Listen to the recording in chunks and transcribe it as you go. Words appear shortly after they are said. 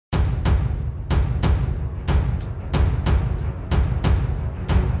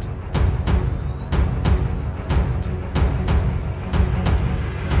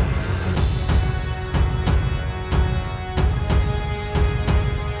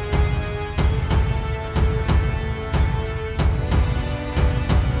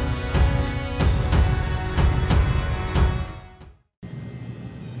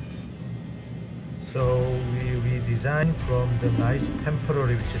the nice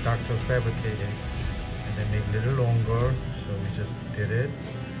temporary which the doctor fabricated, and then make a little longer. So we just did it.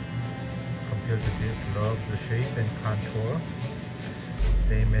 Compared to this, love the shape and contour.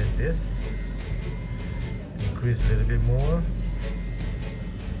 Same as this. Increase a little bit more.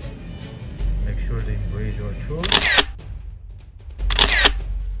 Make sure the embracure are true.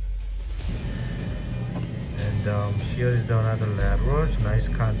 And here is another lateral, nice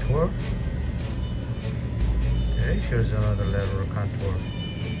contour. Okay, here's another lateral contour.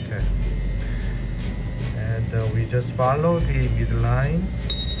 Okay, and we just follow the midline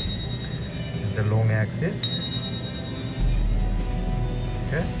and the long axis.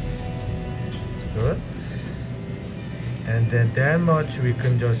 Okay, good. And then that much we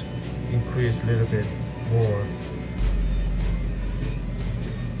can just increase a little bit more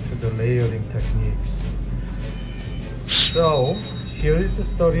to the layering techniques. So here is the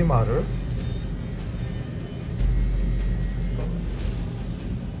study model.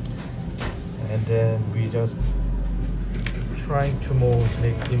 And then we just trying to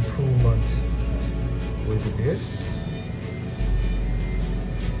make improvements with this.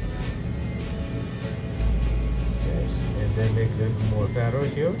 Yes, and then make a little bit more better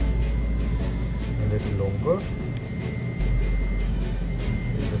here, a little bit longer.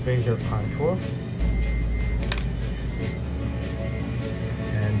 There's a facial contour.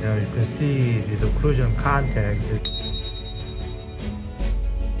 And you can see this occlusion contact is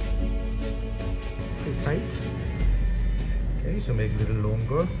pretty tight. Okay, so make it a little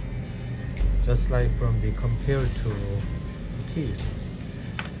longer, just like from the compared to the keys.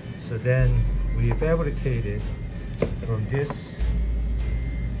 So then we fabricated from this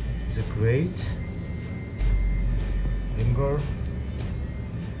is a great finger,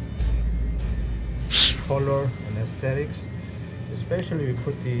 color and aesthetics. Especially we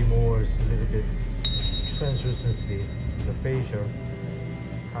put the more a little bit translucency in the facial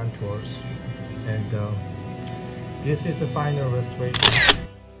contours, and this is the final restoration.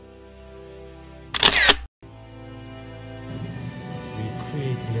 We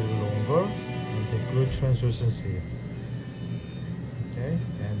create a little longer with a good translucency. Okay,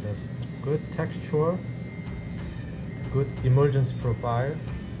 and that's good texture, good emergence profile.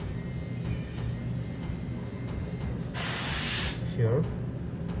 Here.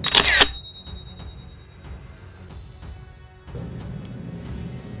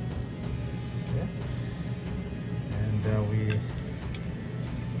 Okay. And we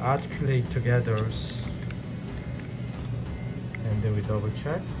articulate together, and then we double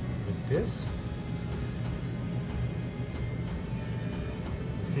check with this.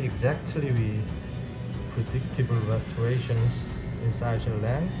 See exactly we predictable restorations inside the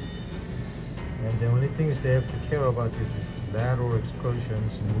lens. And the only things they have to care about is lateral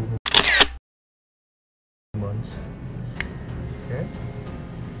excursions, movements. Okay,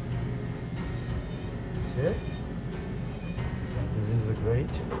 that's it. This is the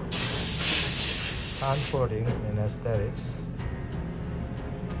great contouring and aesthetics,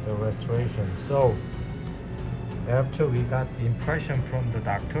 the restoration. So after we got the impression from the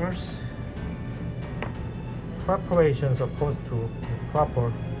doctors, preparation supposed to be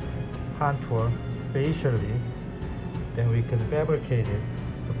proper contour facially, then we can fabricate it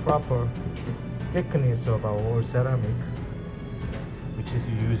the proper thickness of our old ceramic, which is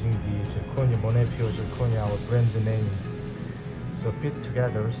using the zirconia, Monepure zirconia, our brand name. So fit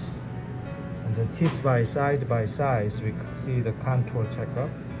together, and then teeth by side, we can see the contour checkup,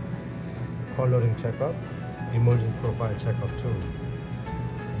 coloring checkup, emergence profile checkup too.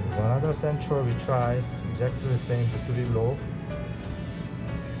 And there's another central we try exactly the same, the 3 lobe.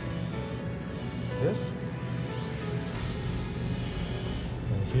 This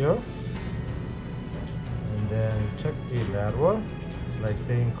and here, and then check the lateral. It's like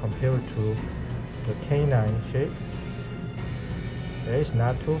saying compared to the canine shape. Okay, it's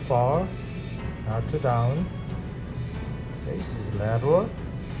not too far, not too down. Okay, this is lateral,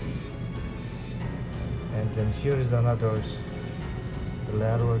 and then here is another the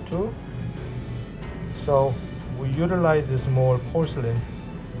lateral too. So we utilize this small porcelain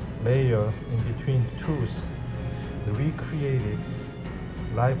layer in between the tooth, the recreated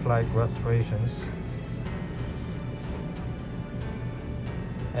lifelike restorations,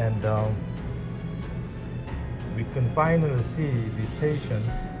 and we can finally see the patients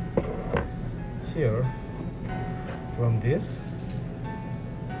here from this,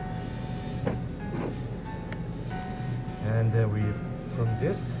 and then we from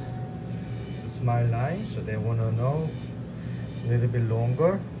this the smile line, so they want to know a little bit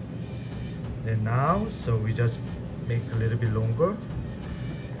longer than now, so we just make a little bit longer.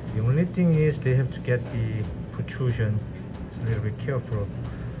 The only thing is they have to get the protrusion a little bit careful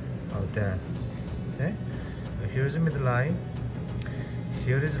about that. Okay, so here's the midline.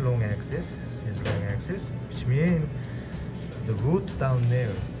 Here is long axis. Here's long axis, which means the root down there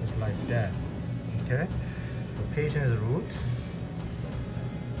is like that. Okay, the patient's root.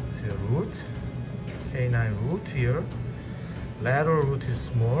 So root, canine root here. Lateral root is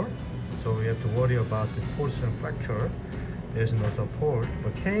small, so we have to worry about the porcelain fracture. There's no support,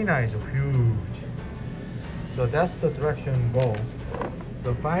 but canine is huge. So that's the direction go.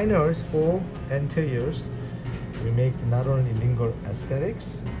 The finals for anteriors, we make not only lingual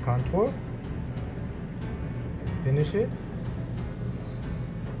aesthetics, it's contour, finish it,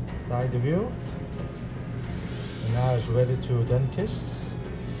 side view, and now it's ready to dentist.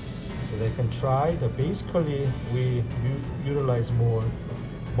 So they can try. So basically, we utilize more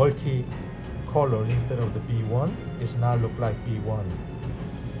multi-color instead of the B1. It's now look like B1.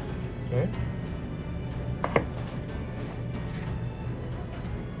 Okay.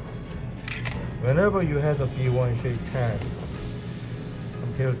 Whenever you have a B1 shaped head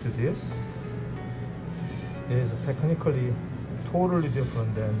compared to this, it is technically totally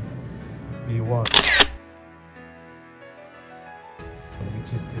different than B1.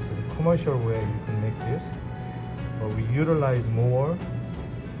 This is a commercial way you can make this, but we utilize more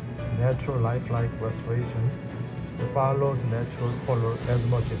natural lifelike restoration to follow the natural color as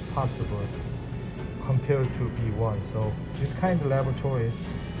much as possible compared to B1. So this kind of laboratory,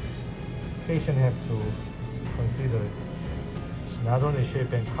 patient have to consider not only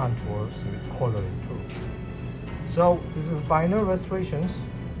shape and contours with coloring too. So this is final restorations.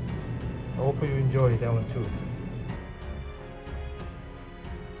 I hope you enjoyed that one too.